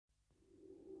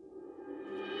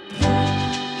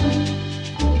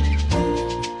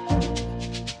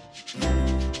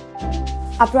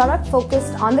A product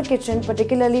focused on the kitchen,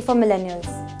 particularly for millennials.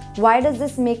 Why does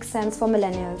this make sense for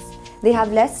millennials? They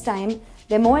have less time,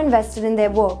 they're more invested in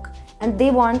their work, and they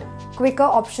want quicker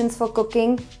options for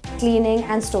cooking, cleaning,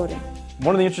 and storing.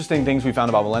 One of the interesting things we found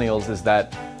about millennials is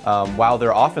that while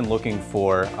they're often looking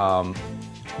for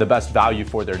the best value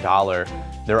for their dollar,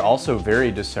 they're also very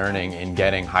discerning in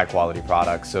getting high quality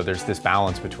products. So there's this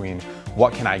balance between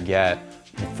what can I get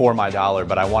for my dollar,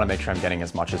 but I want to make sure I'm getting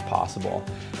as much as possible.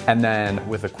 And then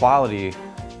with the quality,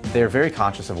 they're very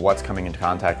conscious of what's coming into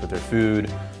contact with their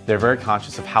food. They're very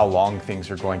conscious of how long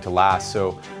things are going to last.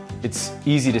 So it's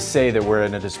easy to say that we're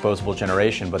in a disposable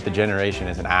generation, but the generation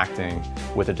isn't acting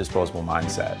with a disposable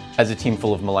mindset. As a team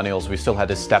full of millennials, we still had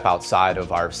to step outside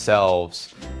of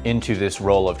ourselves into this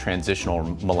role of transitional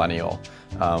millennial.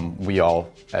 We all,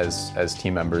 as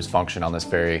team members, function on this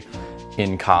very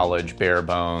in college, bare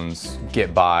bones,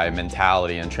 get by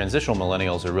mentality, and transitional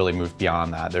millennials are really moved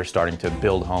beyond that. They're starting to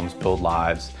build homes, build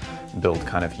lives, build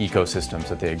kind of ecosystems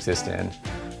that they exist in.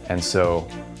 And so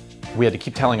we had to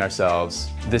keep telling ourselves,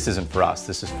 this isn't for us,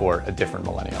 this is for a different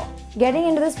millennial. Getting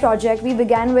into this project, we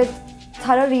began with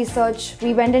thorough research.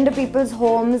 We went into people's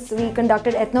homes, we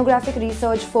conducted ethnographic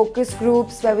research, focus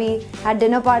groups where we had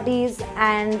dinner parties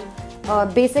and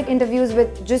basic interviews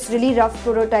with just really rough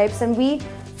prototypes, and we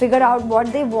figured out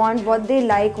what they want, what they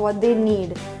like, what they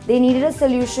need. They needed a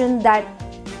solution that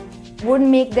would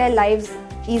make their lives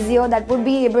easier, that would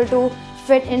be able to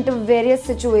fit into various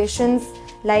situations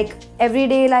like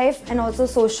everyday life and also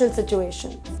social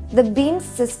situations. The Beam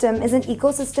system is an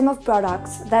ecosystem of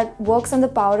products that works on the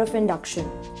power of induction.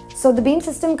 So the Beam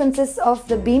system consists of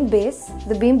the Beam base,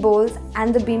 the Beam bowls,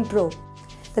 and the Beam Pro.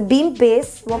 The Beam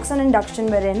base works on induction,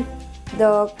 wherein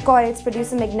the coils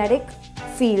produce a magnetic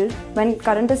field when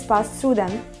current is passed through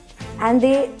them, and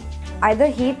they either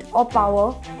heat or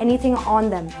power anything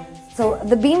on them. So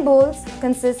the Beam bowls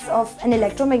consists of an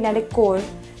electromagnetic core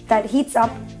that heats up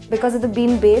because of the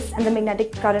beam base and the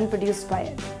magnetic current produced by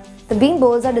it. The Beam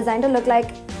bowls are designed to look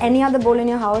like any other bowl in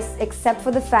your house except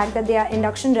for the fact that they are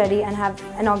induction ready and have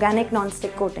an organic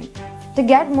non-stick coating. To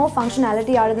get more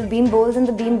functionality out of the Beam bowls and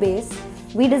the Beam base,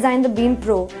 we designed the Beam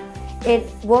Pro. It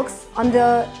works on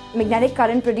the magnetic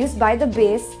current produced by the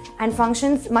base and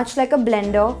functions much like a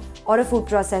blender or a food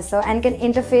processor and can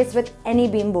interface with any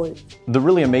Beam bowl. The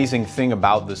really amazing thing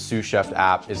about the Sous Chef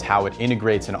app is how it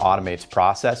integrates and automates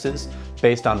processes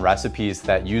based on recipes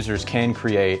that users can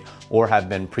create or have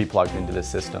been pre-plugged into the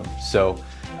system. So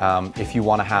if you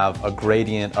want to have a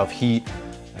gradient of heat,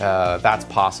 that's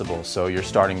possible. So you're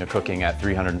starting the cooking at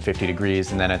 350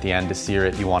 degrees, and then at the end to sear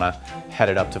it, you want to head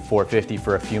it up to 450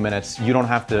 for a few minutes. You don't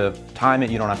have to time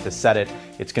it, you don't have to set it.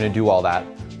 It's going to do all that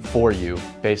for you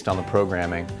based on the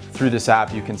programming. Through this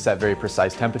app, you can set very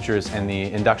precise temperatures, and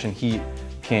the induction heat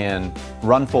can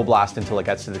run full blast until it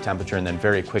gets to the temperature and then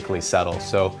very quickly settle.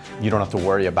 So you don't have to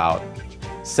worry about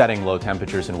setting low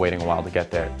temperatures and waiting a while to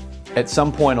get there. At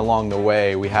some point along the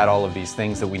way, we had all of these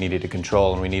things that we needed to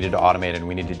control, and we needed to automate, and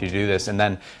we needed to do this. And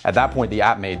then at that point, the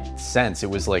app made sense. It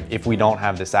was like, if we don't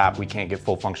have this app, we can't get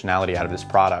full functionality out of this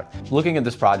product. Looking at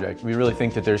this project, we really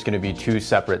think that there's going to be two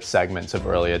separate segments of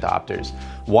early adopters.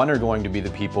 One are going to be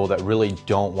the people that really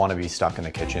don't want to be stuck in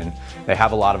the kitchen. They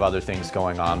have a lot of other things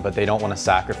going on, but they don't want to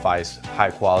sacrifice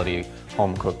high quality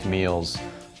home-cooked meals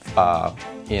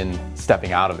in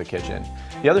stepping out of the kitchen.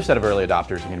 The other set of early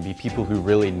adopters are going to be people who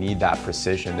really need that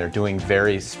precision. They're doing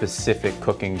very specific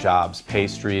cooking jobs,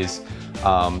 pastries,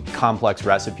 complex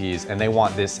recipes, and they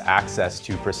want this access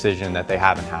to precision that they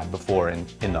haven't had before in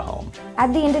the home.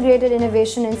 At the Integrated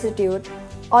Innovation Institute,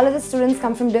 all of the students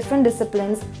come from different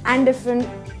disciplines and different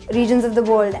regions of the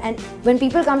world. And when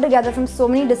people come together from so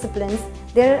many disciplines,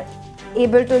 they're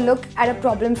able to look at a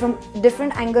problem from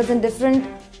different angles and different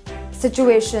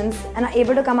situations and are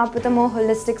able to come up with a more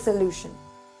holistic solution.